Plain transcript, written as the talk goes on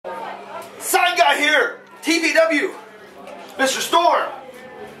got here. TPW. Mr. Storm.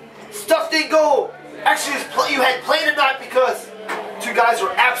 Stuff didn't go. Actually, you had planned it not because two guys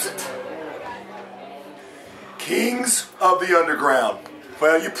were absent. Kings of the Underground.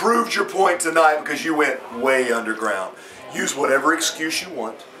 Well, you proved your point tonight because you went way underground. Use whatever excuse you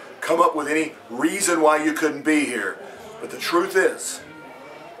want. Come up with any reason why you couldn't be here. But the truth is,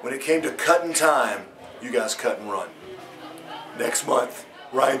 when it came to cutting time, you guys cut and run. Next month,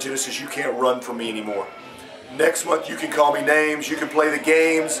 Ryan Genesis, you can't run for me anymore. Next month, you can call me names, you can play the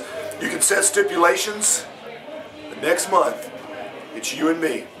games, you can set stipulations. But next month, it's you and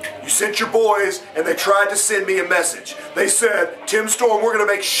me. You sent your boys, and they tried to send me a message. They said, Tim Storm, we're going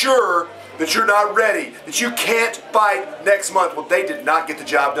to make sure that you're not ready, that you can't fight next month. Well, they did not get the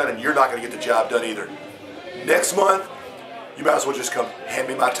job done, and you're not going to get the job done either. Next month, you might as well just come hand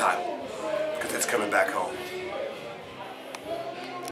me my title, because it's coming back home.